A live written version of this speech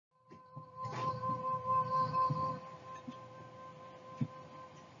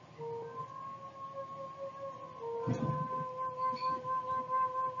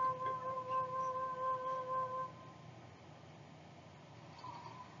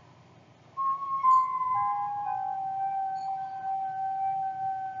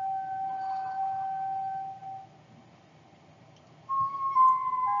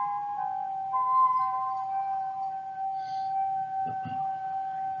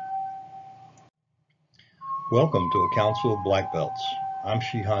Welcome to a Council of Black Belts. I'm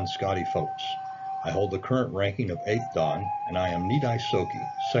Shihan Scotty folks. I hold the current ranking of 8th Dan, and I am Nidai Soki,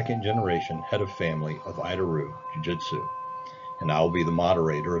 second generation head of family of Aido-Ryu Jiu-Jitsu, and I will be the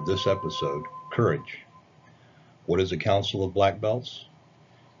moderator of this episode, Courage. What is a Council of Black Belts?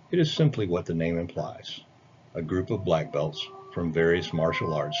 It is simply what the name implies, a group of black belts from various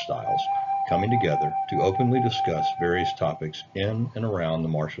martial arts styles coming together to openly discuss various topics in and around the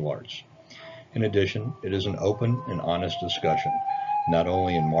martial arts. In addition, it is an open and honest discussion, not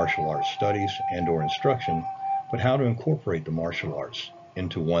only in martial arts studies and/or instruction, but how to incorporate the martial arts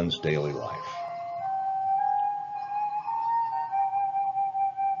into one's daily life.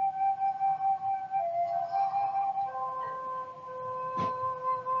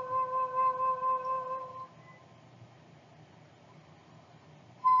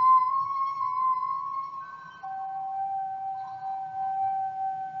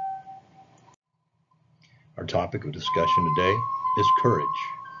 Our topic of discussion today is courage.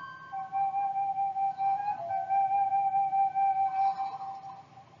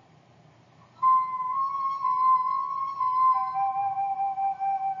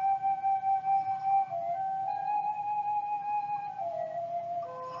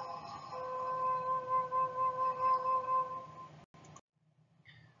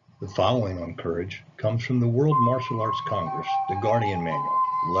 The following on courage comes from the World Martial Arts Congress, the Guardian Manual,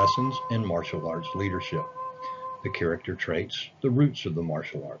 Lessons in Martial Arts Leadership, the character traits, the roots of the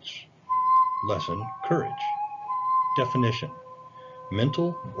martial arts. Lesson, courage. Definition,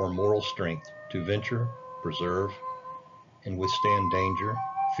 mental or moral strength to venture, preserve, and withstand danger,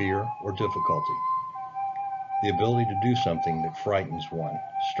 fear, or difficulty. The ability to do something that frightens one,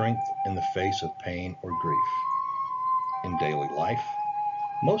 strength in the face of pain or grief. In daily life,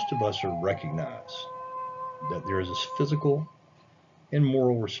 most of us recognize that there is a physical and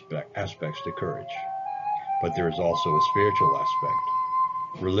moral aspects to courage, but there is also a spiritual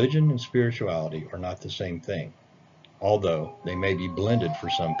aspect. Religion and spirituality are not the same thing, although they may be blended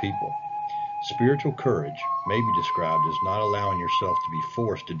for some people. Spiritual courage may be described as not allowing yourself to be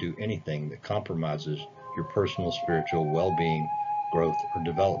forced to do anything that compromises your personal spiritual well-being, growth, or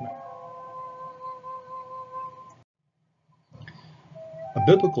development. A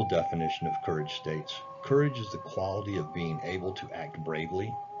biblical definition of courage states, courage is the quality of being able to act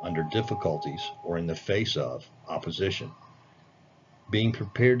bravely under difficulties or in the face of opposition, being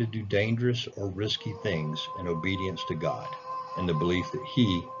prepared to do dangerous or risky things in obedience to God, and the belief that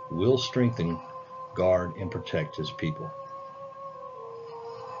He will strengthen, guard, and protect His people.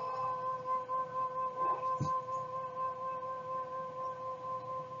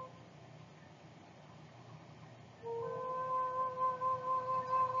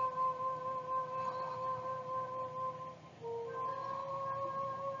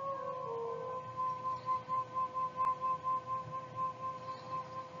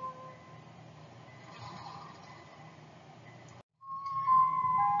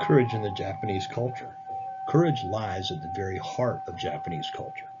 Courage in the Japanese culture. Courage lies at the very heart of Japanese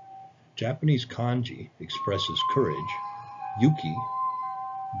culture. Japanese kanji expresses courage, yuki,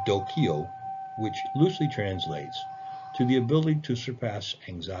 dokyo, which loosely translates to the ability to surpass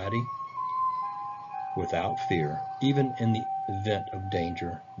anxiety without fear, even in the event of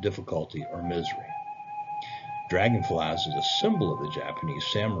danger, difficulty, or misery. Dragonflies is a symbol of the Japanese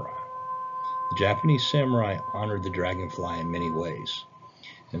samurai. The Japanese samurai honored the dragonfly in many ways.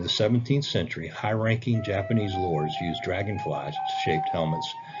 In the 17th century, high-ranking Japanese lords used dragonfly-shaped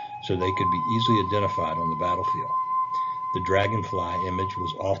helmets so they could be easily identified on the battlefield. The dragonfly image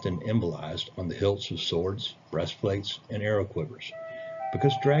was often emblazoned on the hilts of swords, breastplates, and arrow quivers,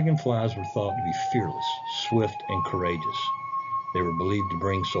 because dragonflies were thought to be fearless, swift, and courageous. They were believed to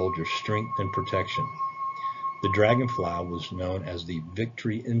bring soldiers strength and protection. The dragonfly was known as the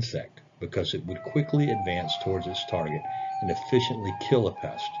victory insect because it would quickly advance towards its target and efficiently kill a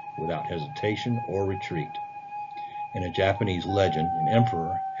pest without hesitation or retreat. In a Japanese legend, an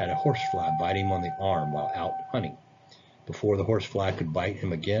emperor had a horsefly bite him on the arm while out hunting. Before the horsefly could bite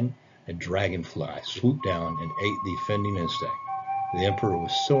him again, a dragonfly swooped down and ate the offending insect. The emperor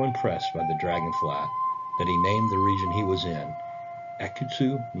was so impressed by the dragonfly that he named the region he was in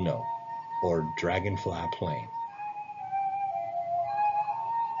Akutsu no, or Dragonfly Plain.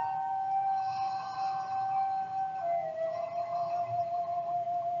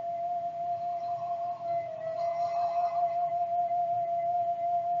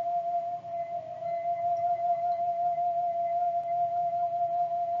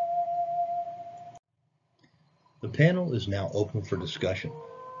 The panel is now open for discussion.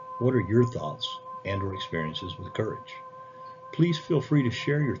 What are your thoughts and/or experiences with courage? Please feel free to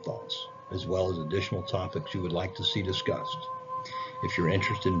share your thoughts. as well as additional topics you would like to see discussed. If you're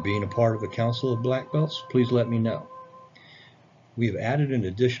interested in being a part of the Council of Black Belts, please let me know. We have added an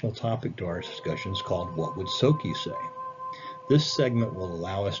additional topic to our discussions called What Would Soki Say? This segment will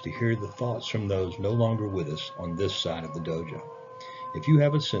allow us to hear the thoughts from those no longer with us on this side of the dojo. If you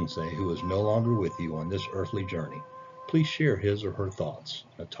have a sensei who is no longer with you on this earthly journey, please share his or her thoughts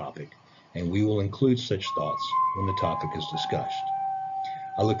on a topic, and we will include such thoughts when the topic is discussed.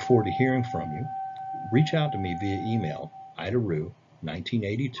 I look forward to hearing from you. Reach out to me via email,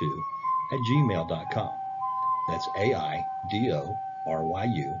 Aido-Ryu1982 @gmail.com. That's AIDORYU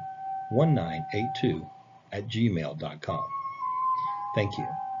 1982 @gmail.com. Thank you.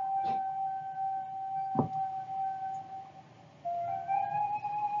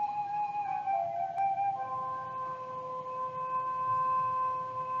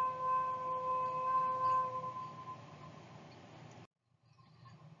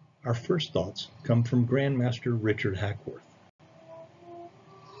 Our first thoughts come from Grandmaster Richard Hackworth.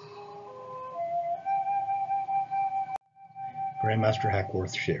 Grandmaster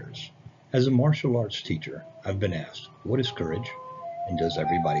Hackworth shares, as a martial arts teacher, I've been asked, what is courage? And does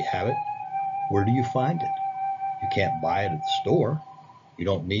everybody have it? Where do you find it? You can't buy it at the store. You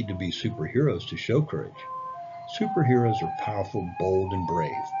don't need to be superheroes to show courage. Superheroes are powerful, bold, and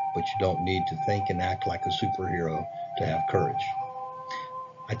brave, but you don't need to think and act like a superhero to have courage.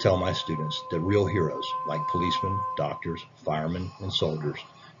 I tell my students that real heroes, like policemen, doctors, firemen, and soldiers,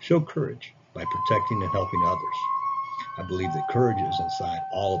 show courage by protecting and helping others. I believe that courage is inside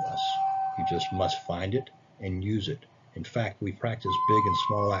all of us. You just must find it and use it. In fact, we practice big and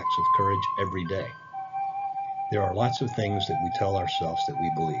small acts of courage every day. There are lots of things that we tell ourselves that we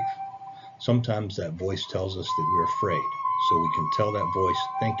believe. Sometimes that voice tells us that we're afraid, so we can tell that voice,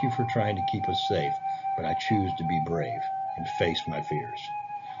 thank you for trying to keep us safe, but I choose to be brave and face my fears.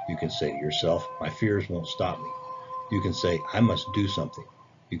 You can say to yourself, my fears won't stop me. You can say, I must do something.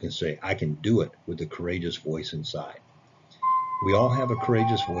 You can say, I can do it with the courageous voice inside. We all have a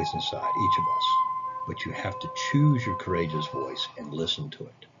courageous voice inside, each of us, but you have to choose your courageous voice and listen to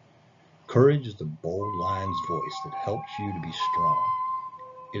it. Courage is the bold lion's voice that helps you to be strong.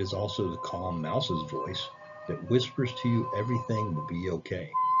 It is also the calm mouse's voice that whispers to you everything will be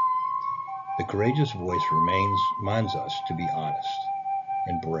okay. The courageous voice reminds us to be honest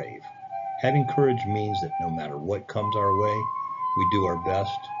and brave. Having courage means that no matter what comes our way, we do our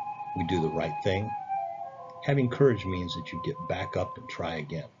best, we do the right thing. Having courage means that you get back up and try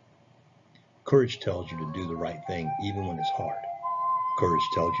again. Courage tells you to do the right thing even when it's hard. Courage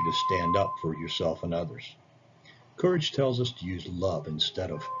tells you to stand up for yourself and others. Courage tells us to use love instead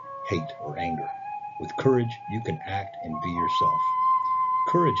of hate or anger. With courage, you can act and be yourself.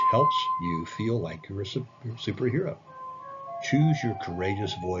 Courage helps you feel like you're a superhero. Choose your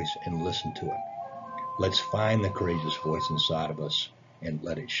courageous voice and listen to it. Let's find the courageous voice inside of us and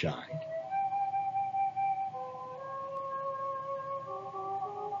let it shine.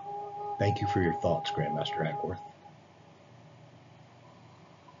 Thank you for your thoughts, Grandmaster Hackworth.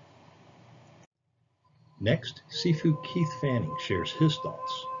 Next, Sifu Keith Fanning shares his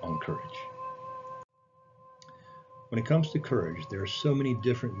thoughts on courage. When it comes to courage, there are so many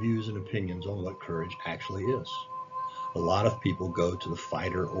different views and opinions on what courage actually is. A lot of people go to the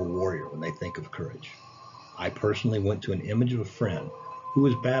fighter or warrior when they think of courage. I personally went to an image of a friend who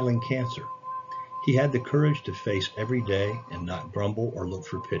was battling cancer. He had the courage to face every day and not grumble or look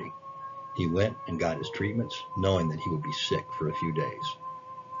for pity. He went and got his treatments, knowing that he would be sick for a few days.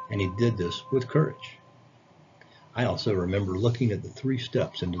 And he did this with courage. I also remember looking at the 3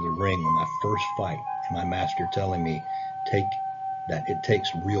 steps into the ring on my first fight, and my master telling me that it takes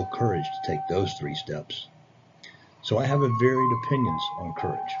real courage to take those 3 steps. So I have a varied opinions on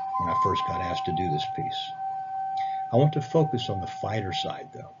courage when I first got asked to do this piece. I want to focus on the fighter side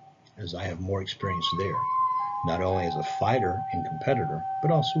though, as I have more experience there, not only as a fighter and competitor,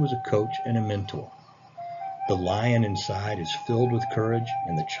 but also as a coach and a mentor. The lion inside is filled with courage,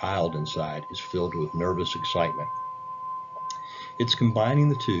 and the child inside is filled with nervous excitement. It's combining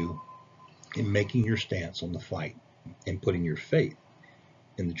the two and making your stance on the fight and putting your faith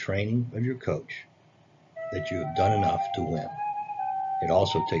in the training of your coach that you have done enough to win. It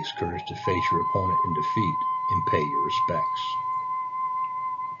also takes courage to face your opponent in defeat and pay your respects.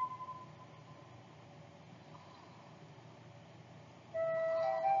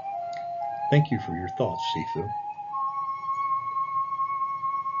 Thank you for your thoughts, Sifu.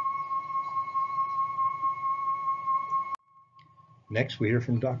 Next, we hear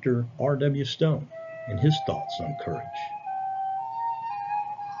from Dr. R.W. Stone and his thoughts on courage.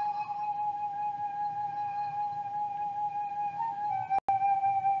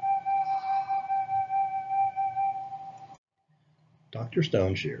 Dr.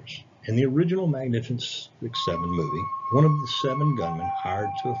 Stone shares, in the original Magnificent Seven movie, one of the seven gunmen hired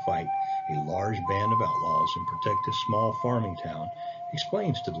to fight a large band of outlaws and protect a small farming town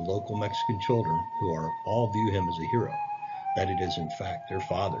explains to the local Mexican children, who are all view him as a hero, that it is in fact their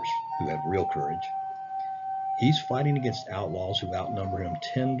fathers who have real courage. He's fighting against outlaws who outnumber him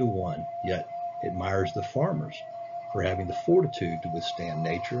 10 to 1, yet admires the farmers for having the fortitude to withstand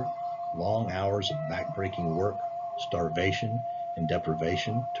nature, long hours of backbreaking work, starvation, and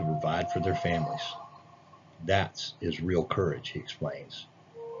deprivation to provide for their families. That's his real courage, he explains.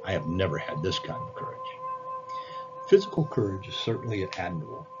 I have never had this kind of courage. Physical courage is certainly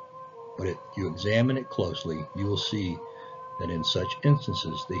admirable, but if you examine it closely, you will see that in such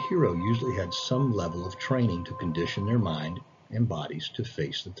instances, the hero usually had some level of training to condition their mind and bodies to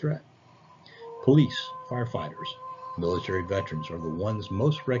face the threat. Police, firefighters, military veterans are the ones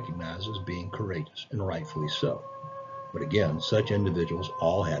most recognized as being courageous, and rightfully so. But again, such individuals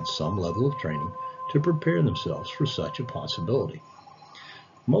all had some level of training to prepare themselves for such a possibility.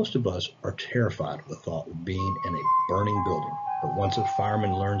 Most of us are terrified of the thought of being in a burning building, but once a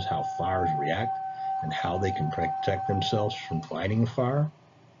fireman learns how fires react and how they can protect themselves from fighting a fire,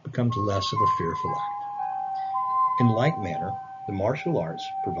 it becomes less of a fearful act. In like manner, the martial arts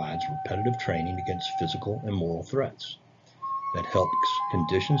provides repetitive training against physical and moral threats that helps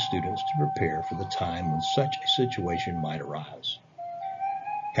condition students to prepare for the time when such a situation might arise.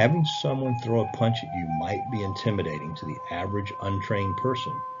 Having someone throw a punch at you might be intimidating to the average untrained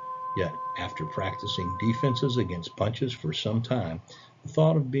person, yet after practicing defenses against punches for some time, the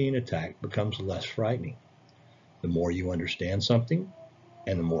thought of being attacked becomes less frightening. The more you understand something,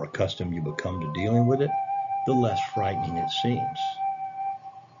 and the more accustomed you become to dealing with it, the less frightening it seems.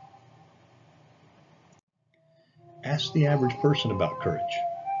 Ask the average person about courage,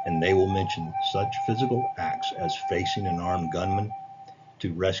 and they will mention such physical acts as facing an armed gunman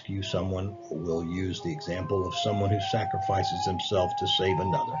to rescue someone, or will use the example of someone who sacrifices himself to save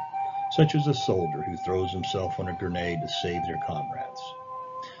another, such as a soldier who throws himself on a grenade to save their comrades.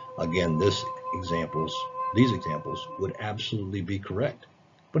 Again, these examples would absolutely be correct,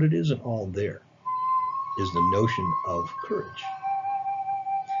 but it isn't all there, is the notion of courage.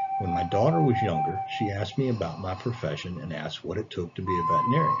 When my daughter was younger, she asked me about my profession and asked what it took to be a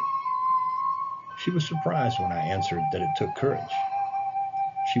veterinarian. She was surprised when I answered that it took courage.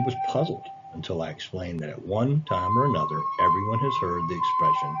 She was puzzled until I explained that at one time or another, everyone has heard the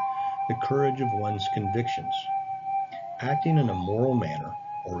expression, the courage of one's convictions. Acting in a moral manner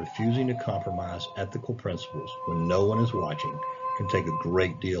or refusing to compromise ethical principles when no one is watching can take a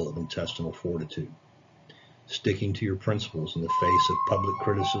great deal of intestinal fortitude. Sticking to your principles in the face of public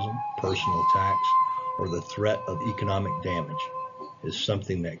criticism, personal attacks, or the threat of economic damage is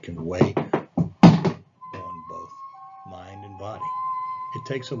something that can weigh on both mind and body. It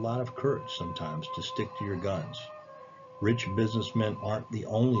takes a lot of courage sometimes to stick to your guns. Rich businessmen aren't the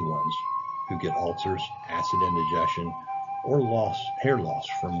only ones who get ulcers, acid indigestion, or hair loss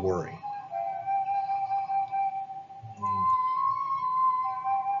from worry.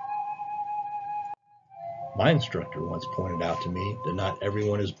 My instructor once pointed out to me that not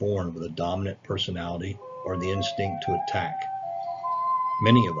everyone is born with a dominant personality or the instinct to attack.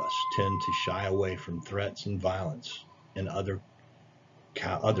 Many of us tend to shy away from threats and violence, and others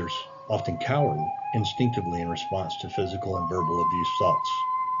often cower instinctively in response to physical and verbal assaults.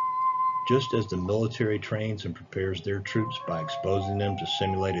 Just as the military trains and prepares their troops by exposing them to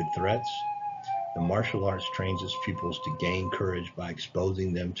simulated threats, the martial arts trains its pupils to gain courage by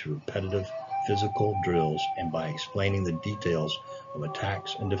exposing them to repetitive physical drills and by explaining the details of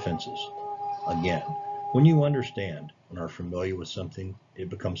attacks and defenses. Again, when you understand and are familiar with something, it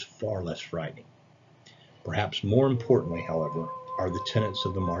becomes far less frightening. Perhaps more importantly, however, are the tenets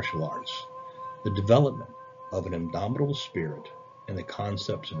of the martial arts. The development of an indomitable spirit and the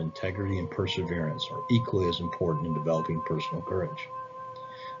concepts of integrity and perseverance are equally as important in developing personal courage.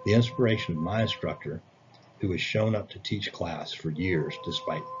 The inspiration of my instructor, who has shown up to teach class for years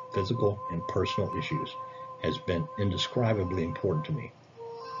despite physical and personal issues, has been indescribably important to me.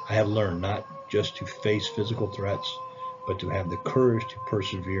 I have learned not just to face physical threats, but to have the courage to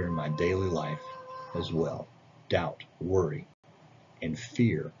persevere in my daily life as well. Doubt, worry, and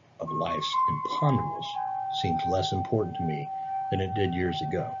fear of life's imponderables seems less important to me than it did years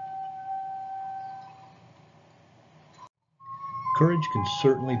ago. Courage can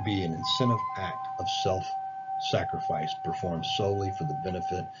certainly be an incentive act of self-sacrifice performed solely for the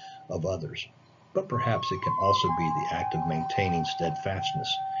benefit of others, but perhaps it can also be the act of maintaining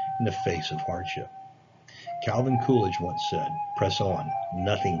steadfastness in the face of hardship. Calvin Coolidge once said, "Press on,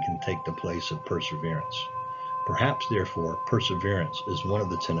 nothing can take the place of perseverance." Perhaps, therefore, perseverance is one of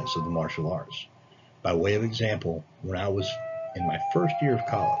the tenets of the martial arts. By way of example, when I was in my first year of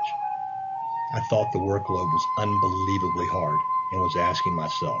college, I thought the workload was unbelievably hard and was asking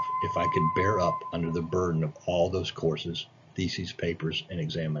myself if I could bear up under the burden of all those courses, thesis papers, and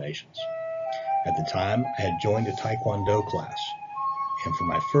examinations. At the time, I had joined a Taekwondo class, and for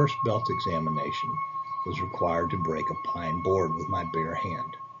my first belt examination, was required to break a pine board with my bare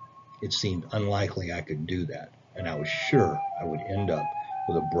hand. It seemed unlikely I could do that, and I was sure I would end up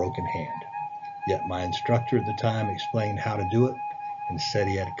with a broken hand. Yet my instructor at the time explained how to do it and said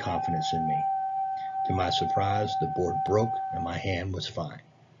he had confidence in me. To my surprise, the board broke and my hand was fine.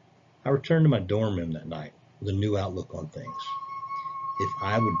 I returned to my dorm room that night with a new outlook on things. If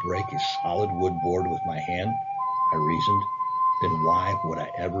I would break a solid wood board with my hand, I reasoned, then why would I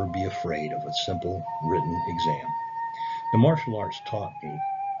ever be afraid of a simple written exam? The martial arts taught me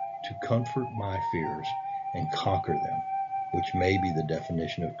to comfort my fears and conquer them, which may be the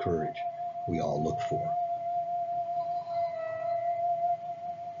definition of courage we all look for.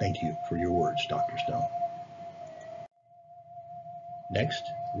 Thank you for your words, Dr. Stone. Next,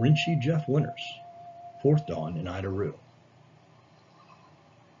 Rinchi Jeff Winters, 4th Dan in Aido-Ryu.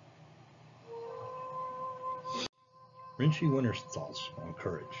 Rinchi Winters' thoughts on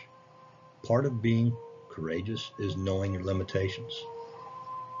courage. Part of being courageous is knowing your limitations.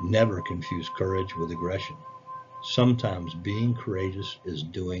 Never confuse courage with aggression. Sometimes being courageous is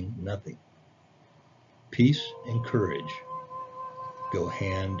doing nothing. Peace and courage go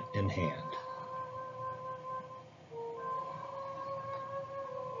hand in hand.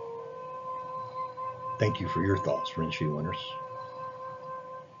 Thank you for your thoughts, Rinchi Winters.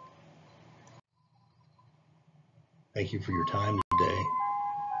 Thank you for your time today.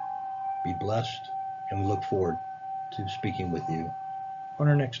 Be blessed, and we look forward to speaking with you on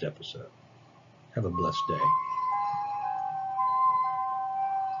our next episode. Have a blessed day.